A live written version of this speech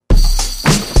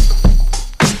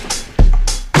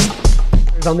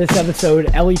On this episode,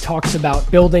 Ellie talks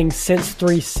about building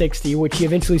Sense360, which he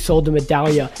eventually sold to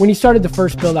Medallia. When he started to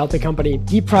first build out the company,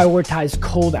 he prioritized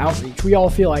cold outreach. We all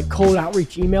feel like cold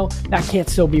outreach email, that can't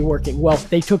still be working. Well,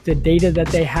 they took the data that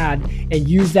they had and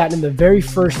used that in the very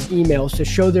first emails to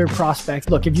show their prospects,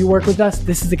 look, if you work with us,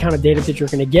 this is the kind of data that you're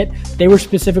going to get. They were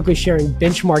specifically sharing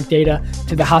benchmark data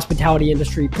to the hospitality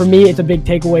industry. For me, it's a big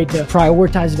takeaway to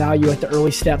prioritize value at the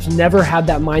early steps. Never have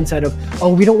that mindset of,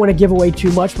 oh, we don't want to give away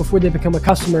too much before they become a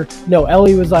customer. No,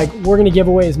 Ellie was like, we're going to give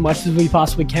away as much as we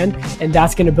possibly can, and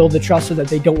that's going to build the trust so that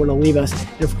they don't want to leave us.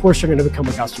 And of course, they're going to become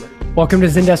a customer. Welcome to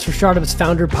Zendesk for Startups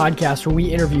Founder Podcast, where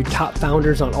we interview top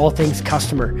founders on all things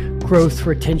customer, growth,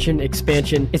 retention,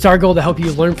 expansion. It's our goal to help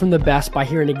you learn from the best by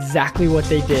hearing exactly what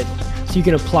they did, so you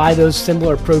can apply those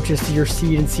similar approaches to your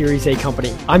seed and Series A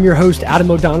company. I'm your host,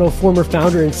 Adam O'Donnell, former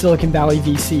founder in Silicon Valley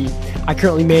VC. I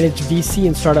currently manage VC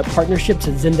and startup partnerships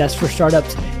at Zendesk for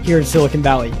Startups here in Silicon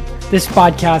Valley. This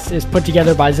podcast is put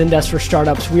together by Zendesk for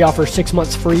Startups. We offer 6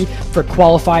 months free for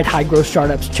qualified high-growth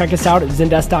startups. Check us out at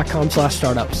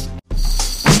zendesk.com/startups.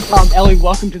 Ellie,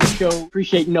 welcome to the show.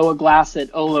 Appreciate Noah Glass at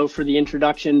Olo for the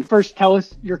introduction. First, tell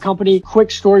us your company,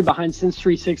 quick story behind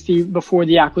Sense360 before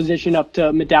the acquisition up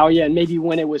to Medallia, and maybe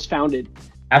when it was founded.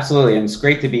 Absolutely, and it's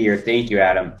great to be here. Thank you,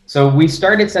 Adam. So we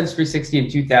started Sense360 in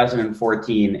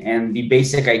 2014, and the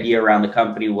basic idea around the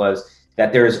company was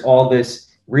that there's all this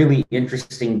really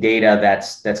interesting data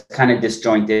that's kind of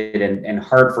disjointed and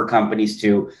hard for companies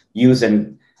to use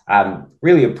and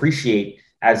really appreciate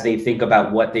as they think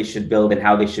about what they should build and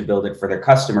how they should build it for their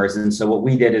customers. And so what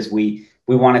we did is we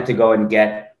wanted to go and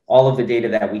get all of the data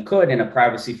that we could in a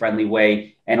privacy-friendly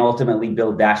way and ultimately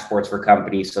build dashboards for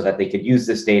companies so that they could use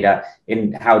this data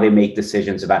in how they make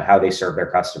decisions about how they serve their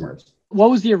customers.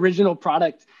 What was the original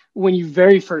product when you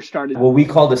very first started? What we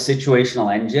called a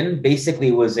situational engine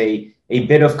basically was a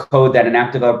bit of code that an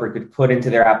app developer could put into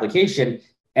their application,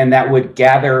 and that would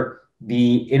gather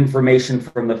the information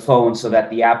from the phone so that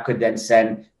the app could then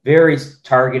send very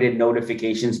targeted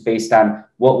notifications based on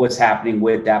what was happening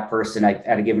with that person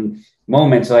at a given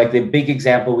moment. So like the big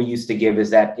example we used to give is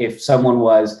that if someone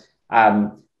was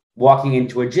walking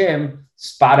into a gym,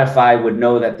 Spotify would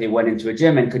know that they went into a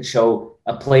gym and could show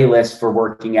a playlist for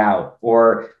working out,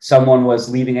 or someone was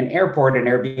leaving an airport and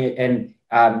Airbnb and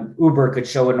Uber could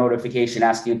show a notification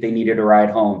asking if they needed a ride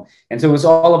home. And so it was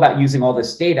all about using all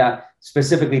this data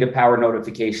specifically to power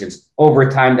notifications.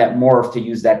 Over time, that morphed to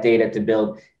use that data to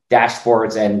build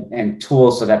dashboards and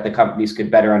tools so that the companies could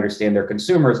better understand their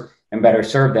consumers and better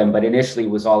serve them. But initially,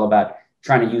 it was all about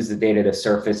trying to use the data to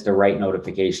surface the right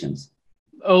notifications.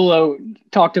 Olo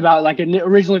talked about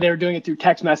originally they were doing it through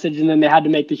text message, and then they had to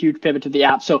make the huge pivot to the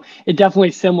app. So it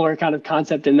definitely similar kind of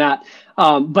concept in that.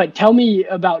 But tell me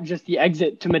about just the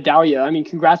exit to Medallia. I mean,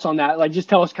 congrats on that. Just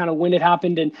tell us kind of when it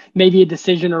happened and maybe a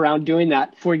decision around doing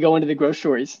that before we go into the growth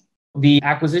stories. The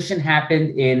acquisition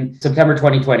happened in September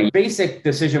 2020. Basic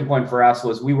decision point for us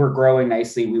was we were growing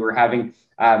nicely. We were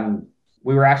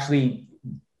actually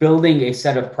building a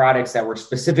set of products that were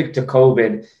specific to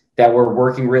COVID that were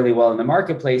working really well in the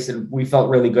marketplace, and we felt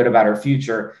really good about our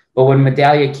future. But when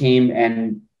Medallia came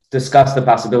and discussed the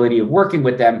possibility of working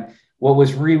with them, what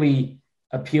was really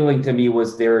appealing to me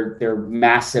was their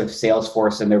massive sales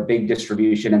force and their big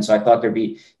distribution. And so I thought there'd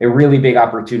be a really big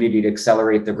opportunity to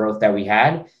accelerate the growth that we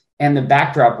had. And the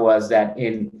backdrop was that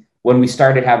when we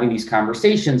started having these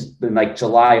conversations in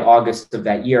July, August of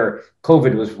that year,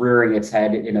 COVID was rearing its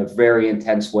head in a very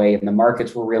intense way, and the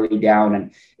markets were really down,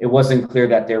 and it wasn't clear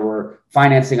that there were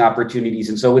financing opportunities.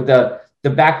 And so with the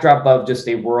backdrop of just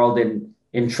a world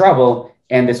in trouble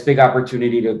and this big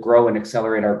opportunity to grow and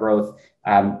accelerate our growth,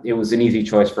 it was an easy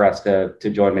choice for us to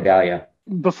join Medallia.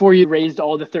 Before you raised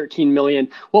all the 13 million,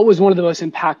 what was one of the most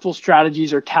impactful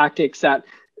strategies or tactics that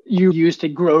you used to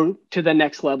grow to the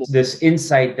next level? This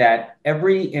insight that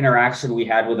every interaction we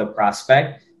had with a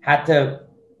prospect had to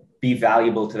be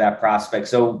valuable to that prospect.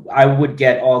 So I would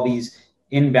get all these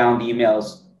inbound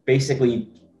emails, basically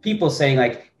people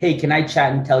saying hey, can I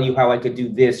chat and tell you how I could do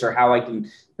this or how I can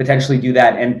potentially do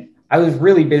that? And I was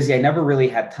really busy. I never really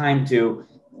had time to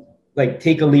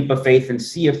take a leap of faith and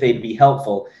see if they'd be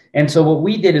helpful. And so what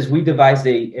we did is we devised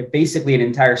basically an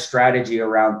entire strategy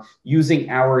around using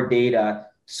our data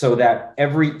so that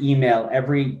every email,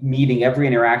 every meeting, every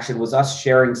interaction was us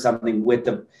sharing something with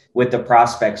the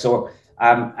prospect. So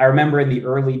I remember in the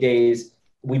early days,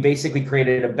 we basically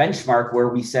created a benchmark where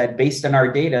we said, based on our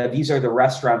data, these are the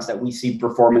restaurants that we see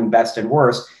performing best and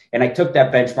worst. And I took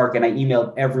that benchmark and I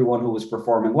emailed everyone who was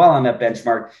performing well on that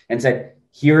benchmark and said,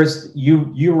 here's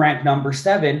you rank number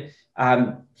 7.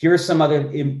 here's some other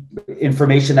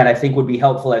information that I think would be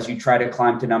helpful as you try to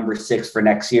climb to number 6 for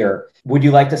next year. Would you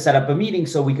like to set up a meeting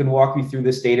so we can walk you through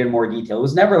this data in more detail? It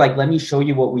was never like, let me show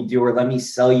you what we do or let me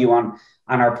sell you on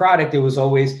our product. It was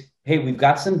always, hey, we've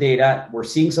got some data. We're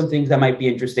seeing some things that might be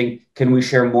interesting. Can we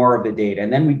share more of the data?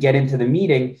 And then we'd get into the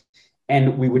meeting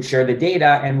and we would share the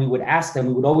data and we would ask them.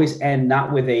 We would always end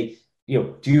not with a,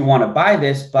 do you want to buy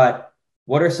this? But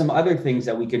what are some other things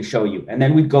that we can show you? And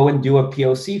then we'd go and do a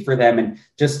POC for them and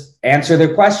just answer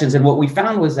their questions. And what we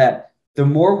found was that the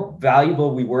more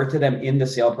valuable we were to them in the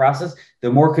sale process,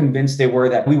 the more convinced they were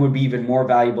that we would be even more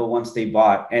valuable once they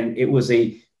bought. And it was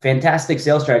a fantastic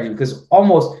sales strategy because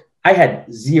I had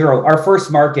zero. Our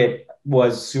first market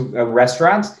was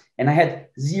restaurants, and I had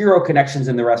zero connections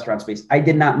in the restaurant space. I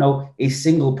did not know a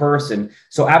single person.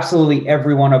 So absolutely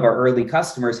every one of our early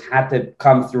customers had to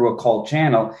come through a cold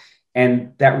channel.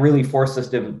 And that really forced us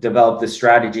to develop this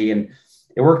strategy. And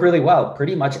it worked really well.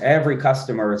 Pretty much every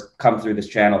customer has come through this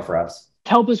channel for us.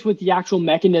 Help us with the actual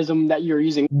mechanism that you're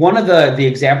using. One of the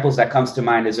examples that comes to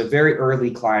mind is a very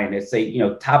early client. It's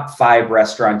a top 5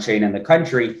 restaurant chain in the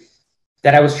country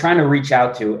that I was trying to reach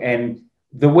out to. And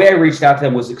the way I reached out to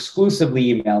them was exclusively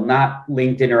email, not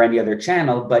LinkedIn or any other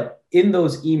channel. But in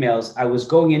those emails, I was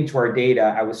going into our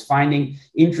data. I was finding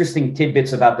interesting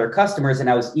tidbits about their customers and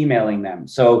I was emailing them.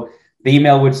 So the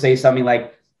email would say something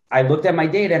like, I looked at my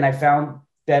data and I found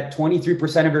that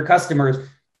 23% of your customers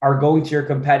are going to your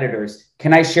competitors.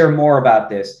 Can I share more about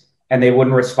this? And they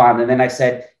wouldn't respond. And then I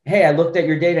said, hey, I looked at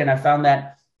your data and I found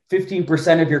that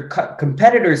 15% of your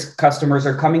competitors' customers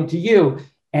are coming to you.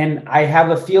 And I have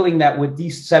a feeling that with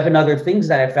these 7 other things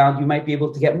that I found, you might be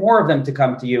able to get more of them to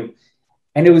come to you.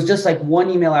 And it was just like one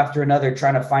email after another,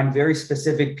 trying to find very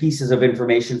specific pieces of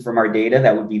information from our data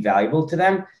that would be valuable to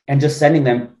them and just sending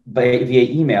them via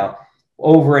email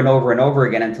over and over and over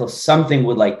again until something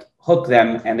would like hook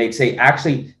them. And they'd say,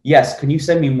 actually, yes, can you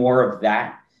send me more of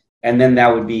that? And then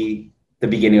that would be the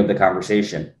beginning of the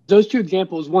conversation. Those 2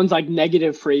 examples, one's like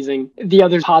negative phrasing, the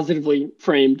other's positively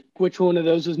framed. Which one of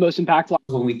those was most impactful?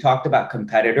 When we talked about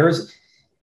competitors,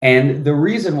 and the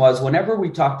reason was whenever we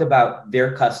talked about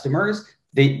their customers,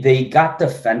 they got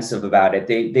defensive about it.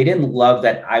 They didn't love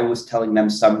that I was telling them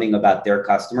something about their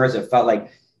customers. It felt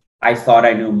like I thought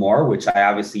I knew more, which I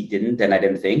obviously didn't, and I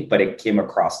didn't think, but it came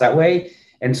across that way.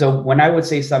 And so when I would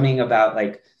say something about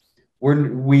like,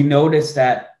 we noticed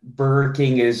that Burger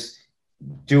King is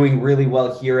doing really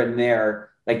well here and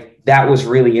there, like that was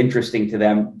really interesting to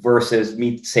them versus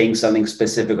me saying something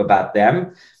specific about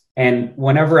them. And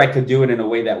whenever I could do it in a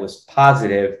way that was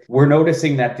positive, we're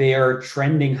noticing that they are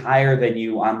trending higher than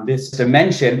you on this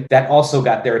dimension. That also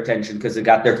got their attention because it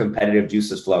got their competitive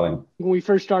juices flowing. When we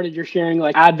first started, you're sharing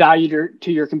like add value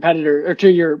to your competitor or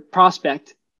to your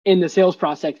prospect in the sales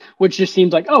process, which just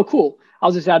seems like, oh, cool,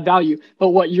 I'll just add value.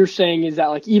 But what you're saying is that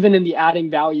like even in the adding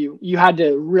value, you had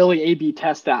to really A/B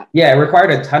test that. Yeah, it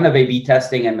required a ton of A/B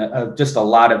testing and just a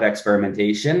lot of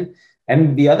experimentation.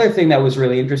 And the other thing that was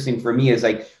really interesting for me is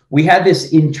like we had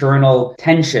this internal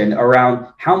tension around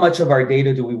how much of our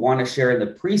data do we want to share in the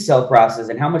pre-sale process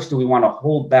and how much do we want to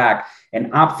hold back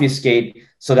and obfuscate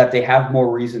so that they have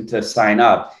more reason to sign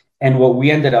up. And what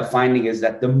we ended up finding is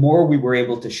that the more we were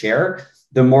able to share,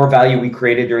 the more value we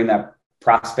created during that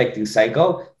prospecting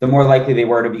cycle, the more likely they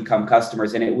were to become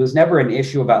customers. And it was never an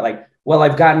issue about like, well,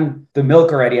 I've gotten the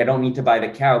milk already, I don't need to buy the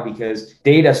cow, because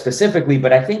data specifically,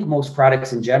 but I think most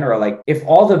products in general, like if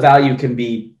all the value can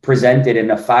be presented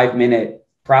in a 5-minute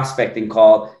prospecting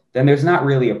call, then there's not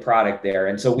really a product there.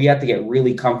 And so we had to get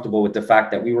really comfortable with the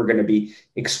fact that we were going to be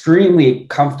extremely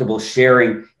comfortable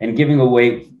sharing and giving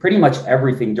away pretty much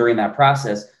everything during that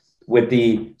process with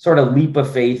the sort of leap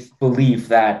of faith belief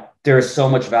that there's so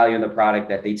much value in the product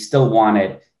that they'd still want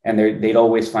it and they'd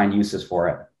always find uses for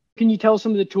it. Can you tell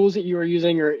some of the tools that you were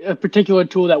using or a particular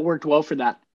tool that worked well for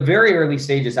that? Very early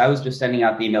stages, I was just sending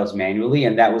out the emails manually.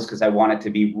 And that was because I wanted to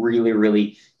be really,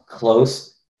 really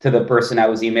close to the person I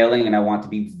was emailing. And I want to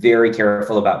be very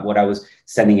careful about what I was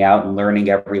sending out and learning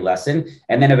every lesson.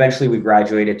 And then eventually we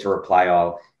graduated to reply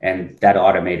all, and that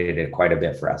automated it quite a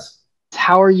bit for us.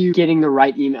 How are you getting the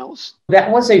right emails? That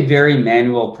was a very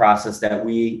manual process that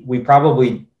we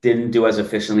probably didn't do as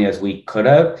efficiently as we could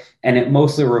have. And it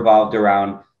mostly revolved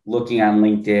around looking on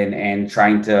LinkedIn and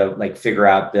trying to like figure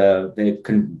out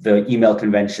the email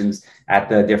conventions at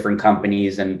the different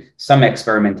companies and some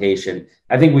experimentation.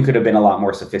 I think we could have been a lot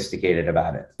more sophisticated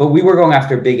about it. But we were going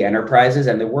after big enterprises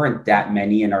and there weren't that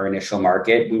many in our initial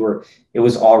market. It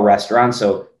was all restaurants.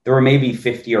 So there were maybe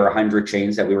 50 or 100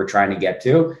 chains that we were trying to get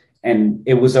to. And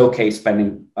it was okay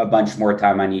spending a bunch more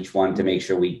time on each one to make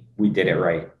sure we did it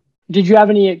right. Did you have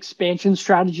any expansion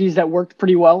strategies that worked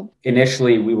pretty well?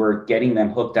 Initially, we were getting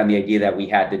them hooked on the idea that we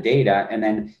had the data. And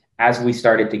then as we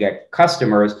started to get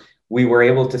customers, we were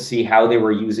able to see how they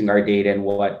were using our data and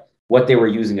what they were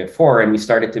using it for. And we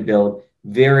started to build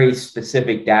very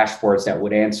specific dashboards that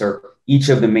would answer each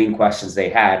of the main questions they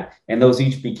had. And those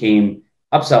each became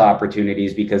upsell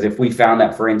opportunities, because if we found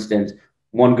that, for instance,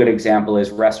 one good example is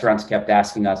restaurants kept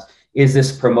asking us, is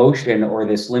this promotion or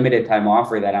this limited time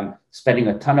offer that I'm spending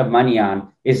a ton of money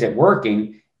on, is it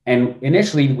working? And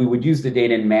initially we would use the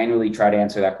data and manually try to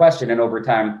answer that question. And over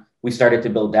time, we started to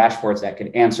build dashboards that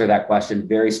could answer that question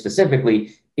very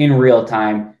specifically in real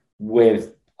time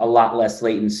with a lot less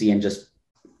latency and just,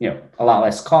 a lot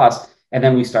less cost. And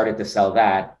then we started to sell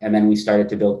that. And then we started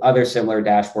to build other similar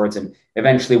dashboards. And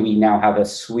eventually we now have a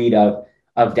suite of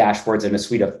dashboards and a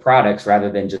suite of products rather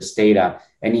than just data.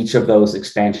 And each of those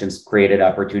expansions created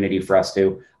opportunity for us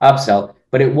to upsell.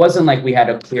 But it wasn't like we had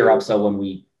a clear upsell when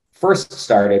we first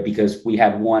started because we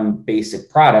had one basic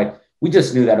product. We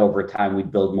just knew that over time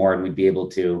we'd build more and we'd be able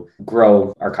to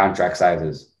grow our contract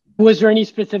sizes. Was there any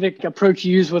specific approach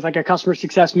you used with like a customer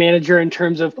success manager in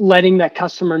terms of letting that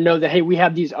customer know that, hey, we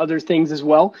have these other things as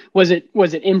well? Was it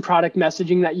in product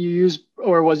messaging that you used,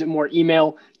 or was it more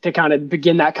email to kind of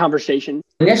begin that conversation?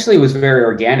 Initially, it was very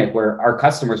organic where our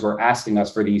customers were asking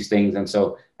us for these things. And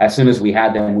so as soon as we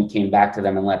had them, we came back to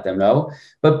them and let them know.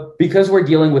 But because we're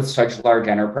dealing with such large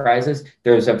enterprises,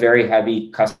 there's a very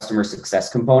heavy customer success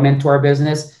component to our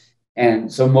business.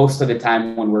 And so most of the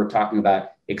time when we're talking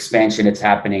about expansion, it's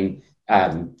happening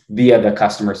via the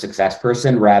customer success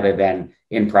person rather than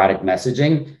in product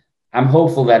messaging. I'm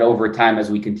hopeful that over time, as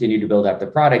we continue to build out the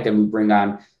product and we bring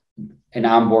on and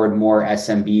onboard more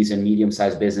SMBs and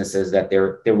medium-sized businesses, that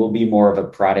there will be more of a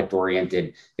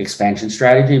product-oriented expansion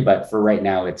strategy. But for right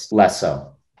now, it's less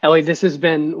so. Ellie, this has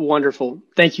been wonderful.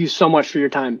 Thank you so much for your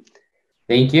time.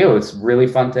 Thank you. It's really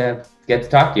fun to get to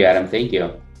talk to you, Adam. Thank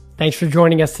you. Thanks for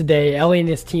joining us today. Ellie and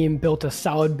his team built a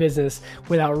solid business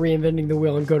without reinventing the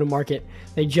wheel and go-to-market.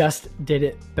 They just did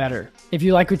it better. If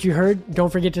you like what you heard, don't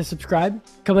forget to subscribe.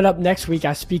 Coming up next week,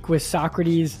 I speak with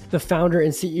Socrates, the founder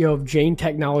and CEO of Jane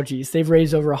Technologies. They've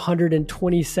raised over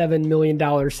 $127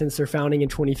 million since their founding in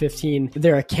 2015.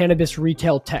 They're a cannabis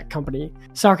retail tech company.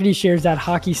 Socrates shares that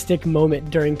hockey stick moment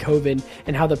during COVID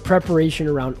and how the preparation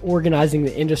around organizing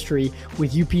the industry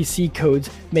with UPC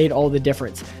codes made all the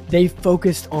difference. They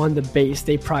focused on the base.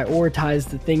 They prioritized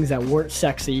the things that weren't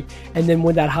sexy. And then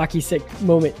when that hockey stick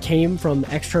moment came from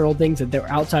external things that were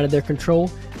outside of their control,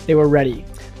 they were ready.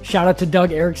 Shout out to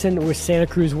Doug Erickson with Santa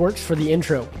Cruz Works for the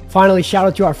intro. Finally, shout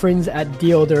out to our friends at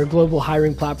Deal. They're a global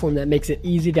hiring platform that makes it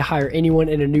easy to hire anyone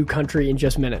in a new country in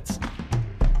just minutes.